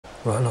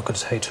Right, I'm not going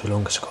to take too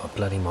long because I've got a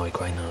bloody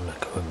migraine and I'm going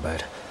to go in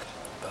bed.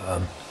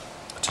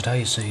 But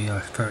today's the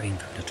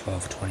 13th of the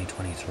 12th,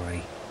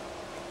 2023.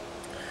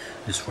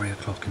 It's 3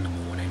 o'clock in the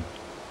morning,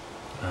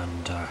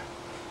 and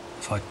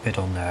if I bid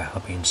on there,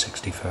 I'll be in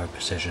 63rd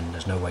position.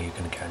 There's no way you're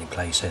going to get any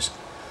places.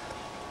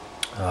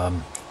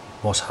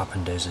 What's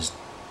happened is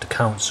the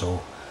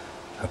council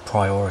have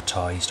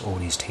prioritised all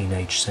these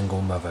teenage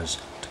single mothers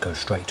to go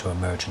straight to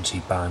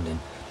emergency banding.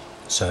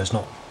 So it's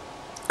not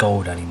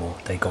gold anymore,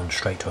 they've gone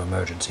straight to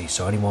emergency.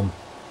 So anyone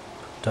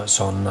that's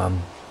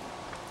on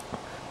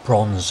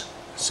bronze,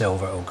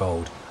 silver or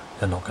gold,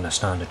 they're not going to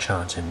stand a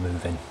chance in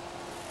moving.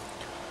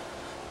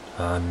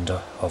 And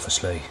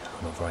obviously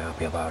I'm not very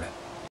happy about it.